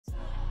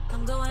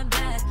I'm going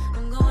back,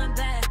 I'm going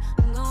back,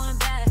 I'm going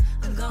back,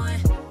 I'm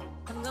going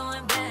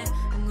back,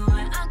 I'm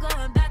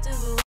going back to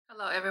who.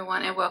 Hello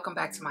everyone and welcome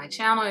back to my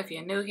channel. If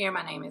you're new here,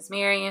 my name is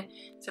Marion.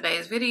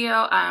 Today's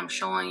video I'm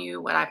showing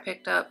you what I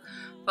picked up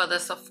for the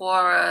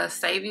Sephora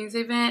savings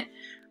event.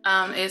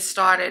 It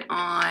started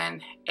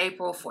on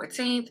April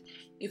 14th.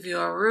 If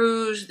you're a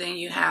Rouge, then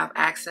you have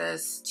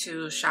access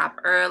to shop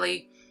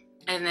early,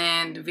 and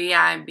then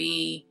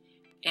VIB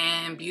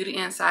and Beauty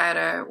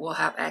Insider will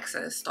have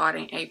access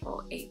starting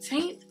April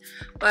 18th.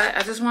 But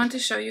I just wanted to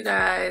show you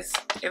guys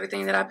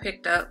everything that I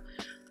picked up.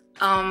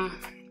 A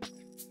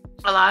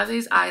lot of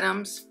these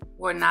items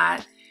were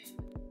not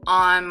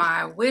on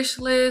my wish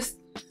list.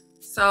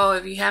 So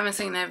if you haven't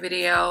seen that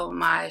video,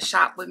 my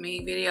shop with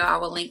me video, I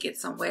will link it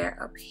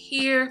somewhere up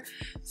here.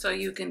 So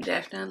you can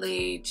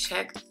definitely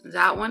check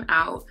that one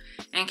out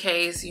in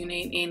case you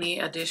need any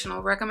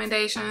additional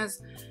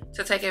recommendations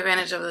to take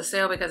advantage of the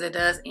sale, because it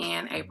does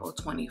end April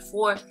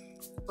 24th.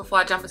 Before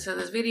I jump into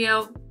this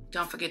video,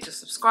 don't forget to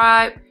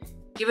subscribe,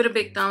 give it a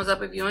big thumbs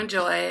up if you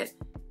enjoy it,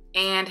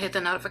 and hit the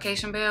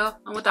notification bell.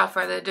 And without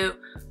further ado,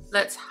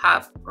 let's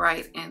hop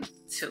right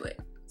into it.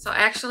 So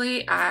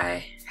actually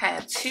I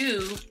had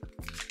two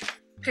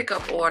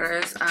pickup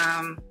orders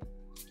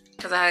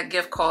because I had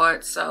gift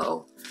cards,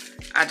 so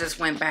I just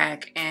went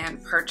back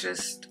and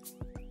purchased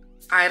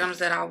items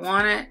that I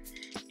wanted,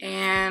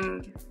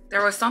 and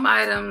there were some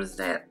items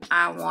that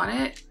I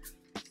wanted,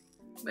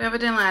 but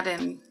evidently I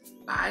didn't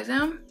buy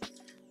them.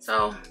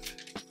 So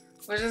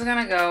we're just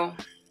gonna go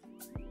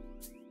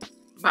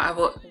buy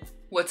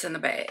what's in the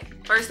bag.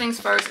 First things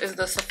first is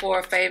the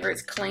Sephora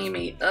Favorites Clean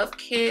Me Up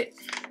Kit.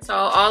 So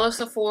all of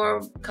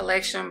Sephora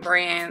collection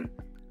brand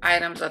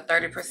items are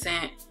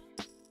 30%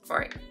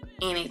 for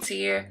any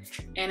tier,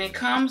 and it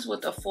comes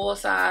with a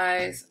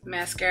full-size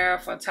mascara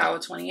for Tower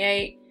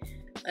 28,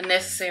 a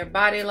necessary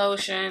body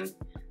lotion,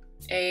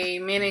 a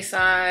mini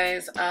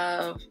size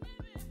of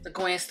the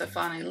Gwen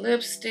Stefani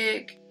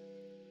lipstick,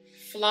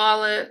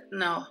 Lawless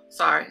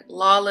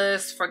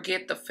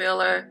Forget the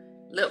Filler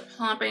lip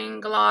plumping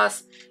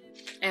gloss,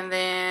 and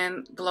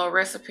then Glow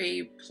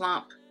Recipe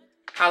Plump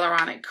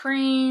Hyaluronic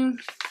Cream.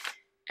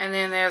 And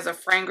then there's a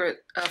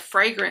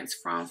fragrance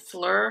from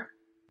Fleur,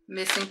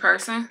 Missing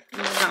Person.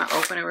 I'm just gonna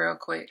open it real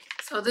quick.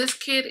 So this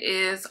kit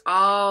is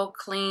all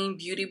clean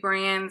beauty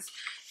brands,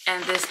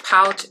 and this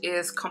pouch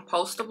is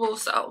compostable,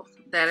 so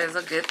that is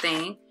a good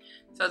thing.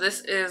 So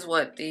this is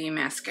what the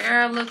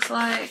mascara looks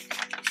like.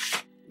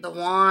 The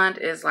wand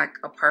is like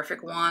a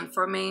perfect wand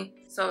for me.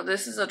 So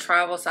this is a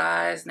travel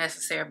size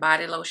necessary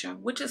body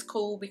lotion, which is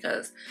cool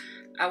because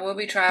I will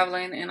be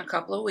traveling in a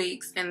couple of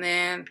weeks. And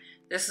then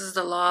this is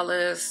the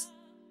Lawless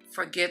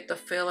Forget the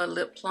Filler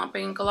lip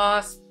plumping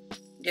gloss.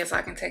 Guess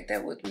I can take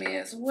that with me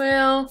as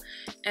well.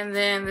 And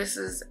then this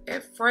is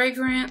a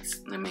fragrance.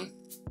 I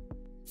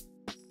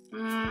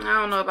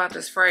don't know about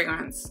this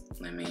fragrance.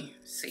 Let me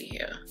see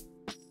here.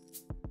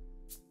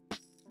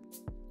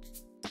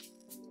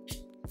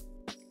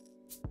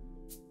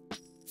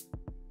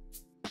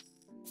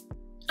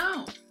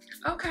 Oh,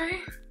 okay.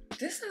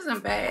 This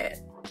isn't bad.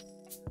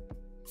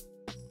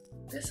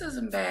 This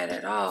isn't bad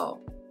at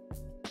all.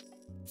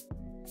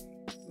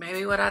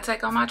 Maybe what I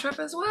take on my trip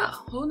as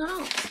well. Who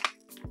knows?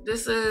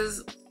 This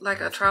is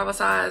like a travel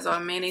size or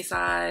mini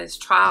size,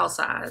 trial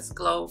size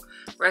Glow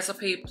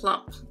Recipe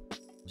Plump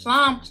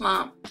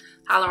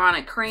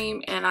Hyaluronic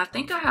Cream. And I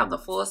think I have the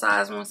full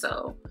size one,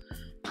 so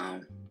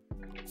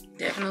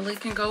definitely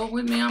can go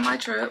with me on my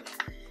trip.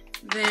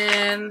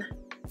 Then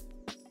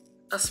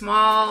a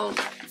small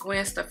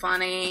Gwen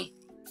Stefani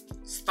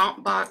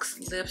Stomp Box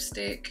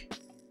lipstick.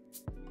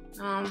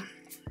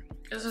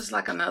 This is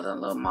like another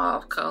little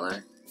mauve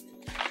color.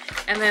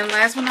 And then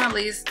last but not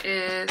least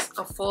is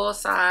a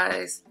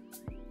full-size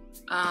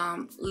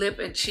lip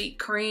and cheek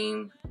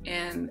cream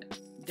in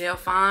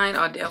Delphine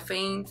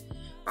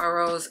by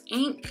Rose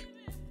Inc.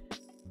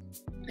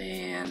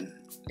 And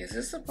is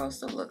this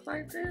supposed to look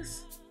like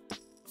this?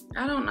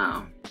 I don't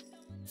know.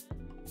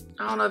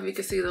 I don't know if you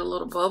can see the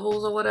little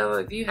bubbles or whatever.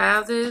 If you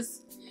have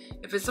this,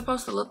 if it's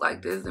supposed to look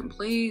like this, then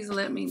please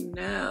let me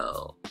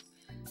know,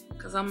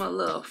 because I'm a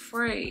little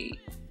afraid.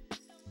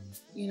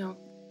 You know,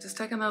 just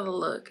take another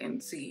look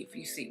and see if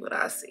you see what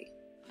I see.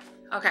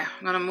 Okay,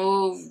 I'm gonna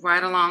move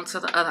right along to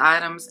the other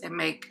items and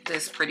make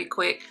this pretty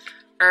quick.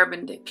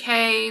 Urban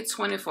Decay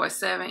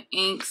 24/7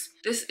 inks.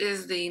 This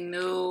is the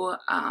new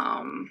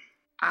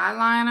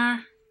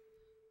eyeliner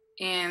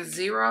in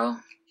Zero.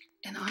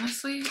 And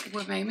honestly,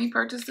 what made me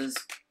purchase this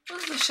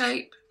was the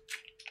shape.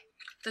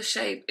 The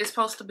shape is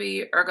supposed to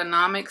be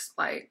ergonomics,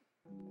 like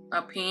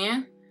a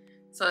pen.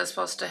 So it's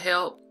supposed to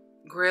help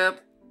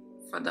grip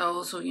for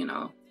those who, you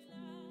know,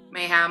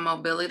 may have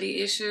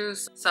mobility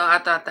issues. So I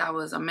thought that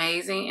was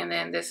amazing. And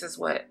then this is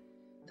what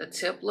the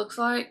tip looks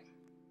like.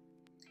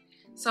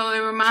 So it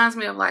reminds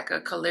me of like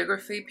a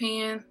calligraphy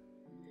pen,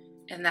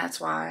 and that's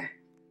why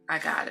I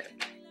got it.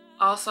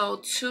 Also,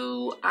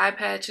 2 eye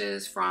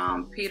patches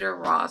from Peter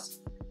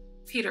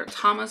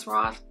Thomas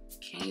Roth.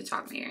 Can you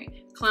talk,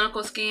 Mary?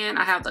 Clinical Skin.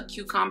 I have the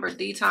Cucumber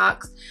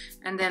Detox,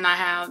 And then I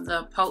have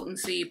the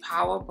Potency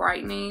Power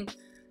Brightening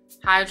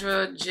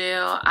Hydra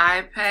Gel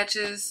Eye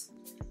Patches.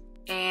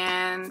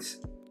 And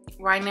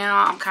right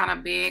now I'm kind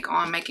of big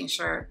on making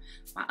sure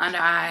my under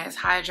eye is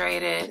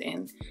hydrated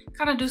and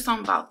kind of do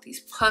something about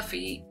these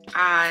puffy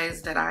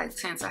eyes that I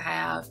tend to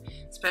have,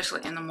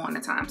 especially in the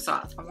morning time. So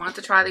I wanted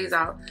to try these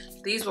out.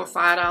 These were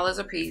 $5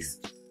 a piece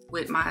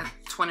with my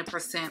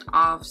 20%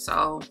 off.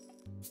 So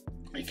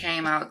it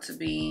came out to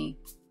be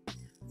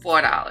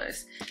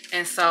 $4.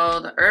 And so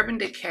the Urban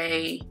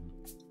Decay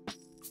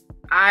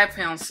eye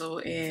pencil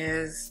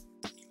is,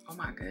 oh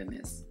my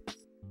goodness,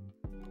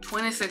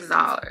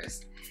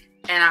 $26.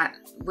 And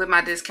with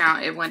my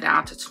discount, it went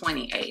down to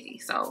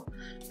 $20.80. So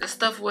this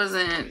stuff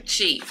wasn't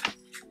cheap.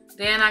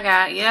 Then I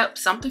got, yep,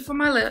 something for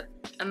my lip.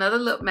 Another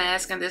lip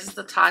mask, and this is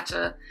the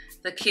Tatcha,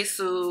 the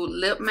Kisu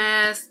lip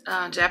mask,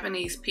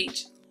 Japanese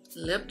peach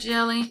lip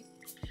jelly.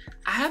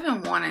 I have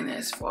been wanting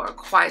this for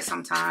quite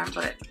some time,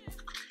 but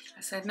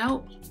I said,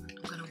 nope,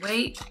 I'm gonna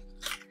wait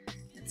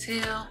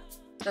until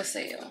the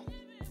sale.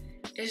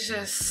 It's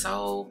just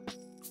so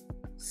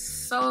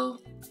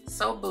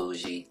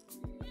bougie.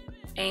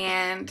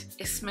 And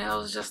it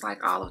smells just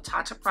like all of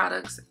Tatcha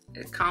products.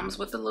 It comes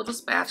with a little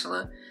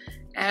spatula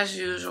as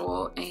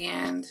usual,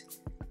 and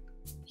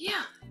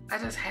yeah, I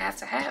just had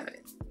to have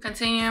it.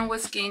 Continuing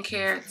with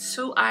skincare,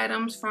 2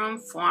 items from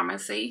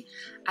Pharmacy.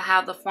 I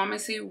have the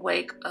Pharmacy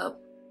Wake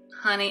Up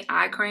Honey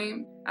Eye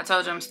Cream. I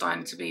told you I'm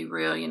starting to be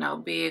real, you know,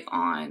 big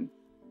on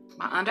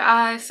my under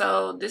eye.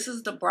 So this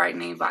is the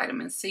Brightening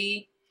Vitamin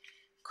C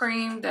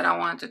cream that I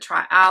wanted to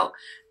try out.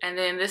 And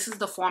then this is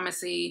the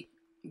Pharmacy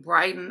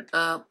Brighten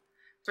Up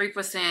 3%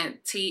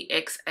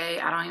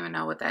 TXA. I don't even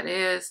know what that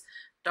is.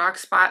 Dark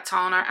Spot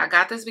Toner. I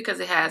got this because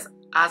it has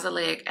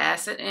azelaic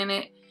acid in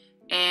it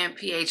and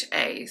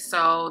PHA.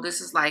 So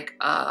this is like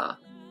a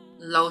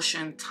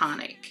lotion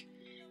tonic.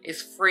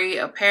 It's free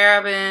of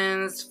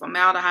parabens,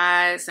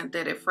 formaldehyde,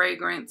 synthetic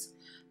fragrance,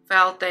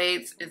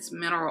 phthalates. It's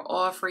mineral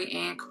oil free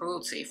and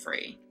cruelty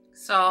free.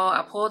 So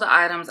I pulled the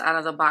items out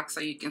of the box so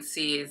you can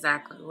see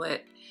exactly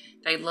what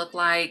they look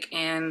like.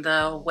 And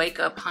the Wake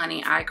Up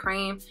Honey Eye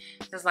Cream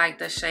is like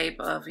the shape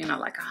of, you know,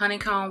 like a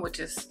honeycomb, which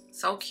is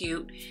so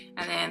cute.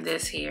 And then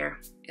this here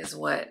is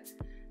what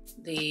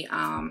the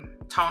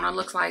toner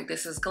looks like.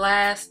 This is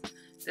glass.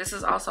 This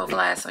is also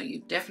glass, so you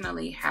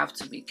definitely have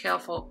to be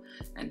careful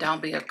and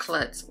don't be a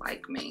klutz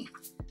like me.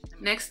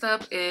 Next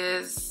up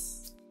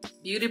is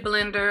Beauty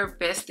Blender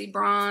Bestie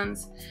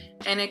Bronze.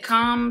 And it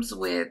comes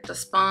with the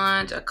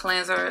sponge, a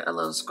cleanser, a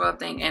little scrub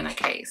thing, and a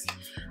case.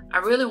 I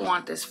really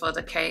want this for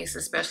the case,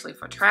 especially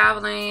for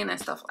traveling and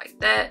stuff like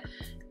that,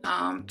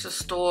 to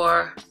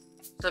store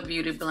the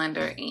Beauty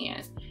Blender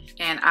in.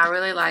 And I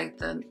really like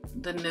the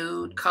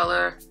nude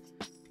color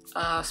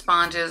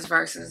sponges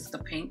versus the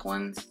pink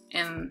ones.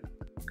 And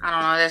I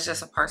don't know, that's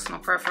just a personal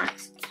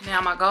preference.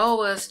 Now my goal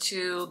was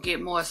to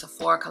get more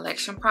Sephora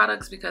collection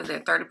products because they're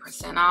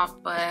 30% off,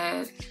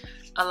 but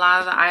a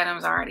lot of the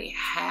items I already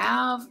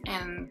have,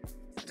 and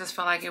I just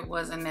felt like it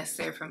wasn't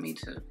necessary for me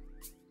to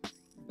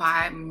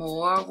buy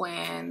more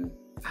when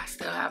I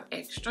still have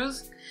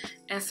extras.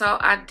 And so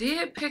I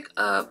did pick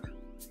up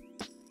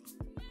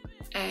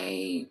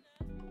a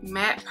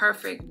Matte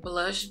Perfect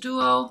Blush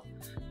Duo,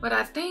 but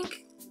I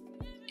think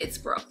it's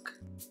broke.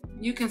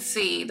 You can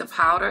see the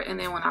powder, and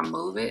then when I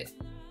move it,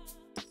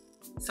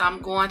 so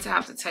I'm going to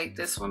have to take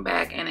this one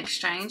back and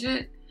exchange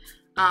it.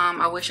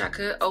 I wish I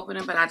could open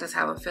it, but I just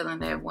have a feeling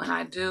that when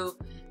I do,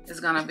 it's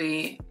gonna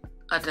be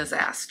a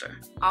disaster.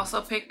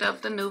 Also picked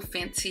up the new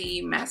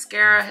Fenty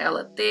mascara,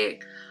 hella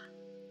thick,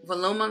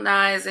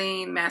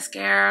 volumizing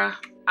mascara.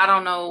 I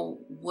don't know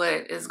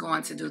what it's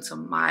going to do to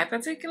my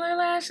particular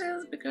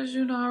lashes because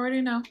you already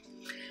know.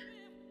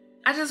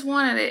 I just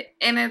wanted it,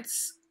 and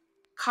it's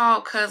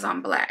called Cause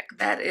I'm Black.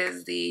 That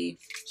is the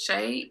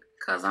shade,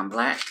 Cause I'm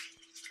Black.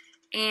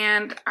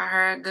 And I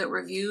heard good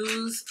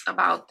reviews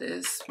about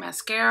this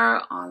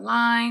mascara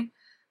online.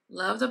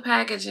 Love the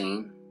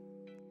packaging.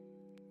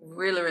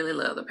 Really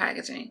love the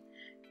packaging.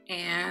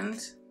 And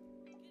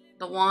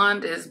the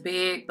wand is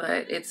big,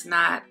 but it's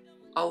not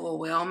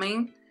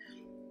overwhelming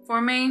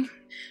for me.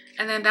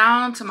 And then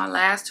down to my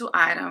last 2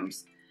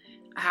 items.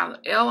 I have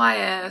the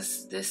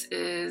LYS. This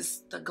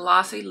is the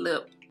Glossy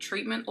Lip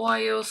Treatment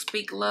Oil,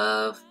 Speak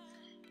Love.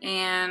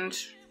 And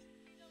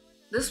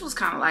this was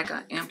kind of like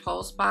an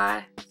impulse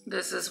buy.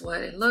 This is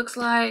what it looks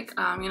like.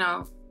 You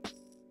know,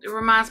 it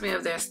reminds me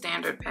of their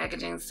standard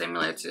packaging,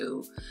 similar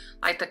to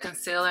like the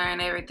concealer and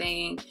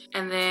everything.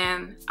 And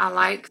then I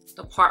like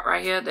the part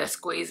right here that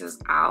squeezes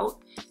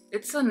out.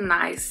 It's a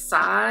nice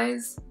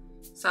size.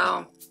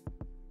 So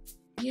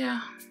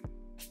yeah,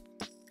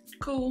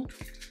 cool.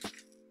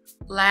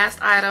 Last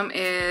item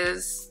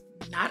is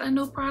not a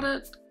new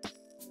product.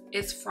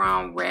 It's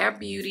from Rare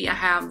Beauty. I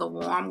have the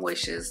Warm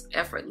Wishes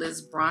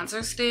Effortless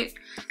Bronzer Stick.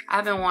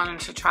 I've been wanting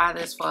to try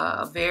this for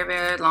a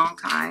very long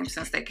time,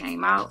 since they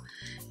came out.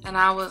 And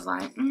I was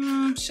like,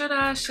 should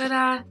I?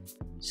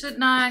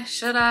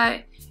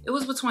 It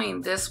was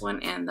between this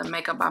one and the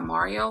Makeup by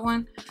Mario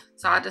one.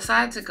 So I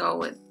decided to go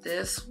with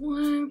this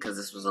one because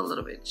this was a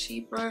little bit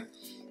cheaper.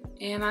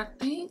 And I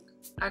think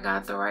I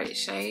got the right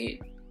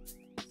shade.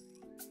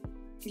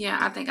 Yeah,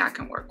 I think I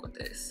can work with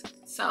this.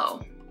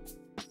 So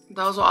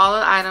those were all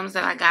the items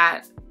that I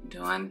got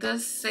during the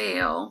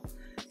sale.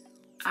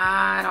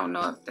 I don't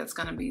know if that's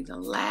gonna be the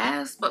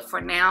last, but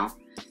for now,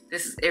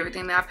 this is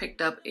everything that I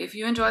picked up. If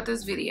you enjoyed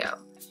this video,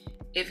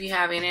 if you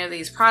have any of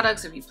these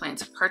products, if you plan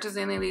to purchase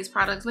any of these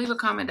products, leave a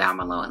comment down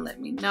below and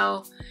let me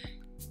know.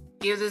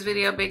 Give this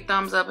video a big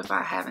thumbs up if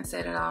I haven't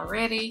said it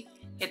already.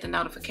 Hit the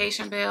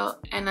notification bell.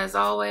 And as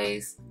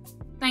always,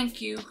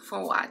 thank you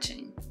for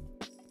watching.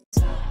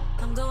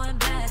 I'm going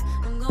back.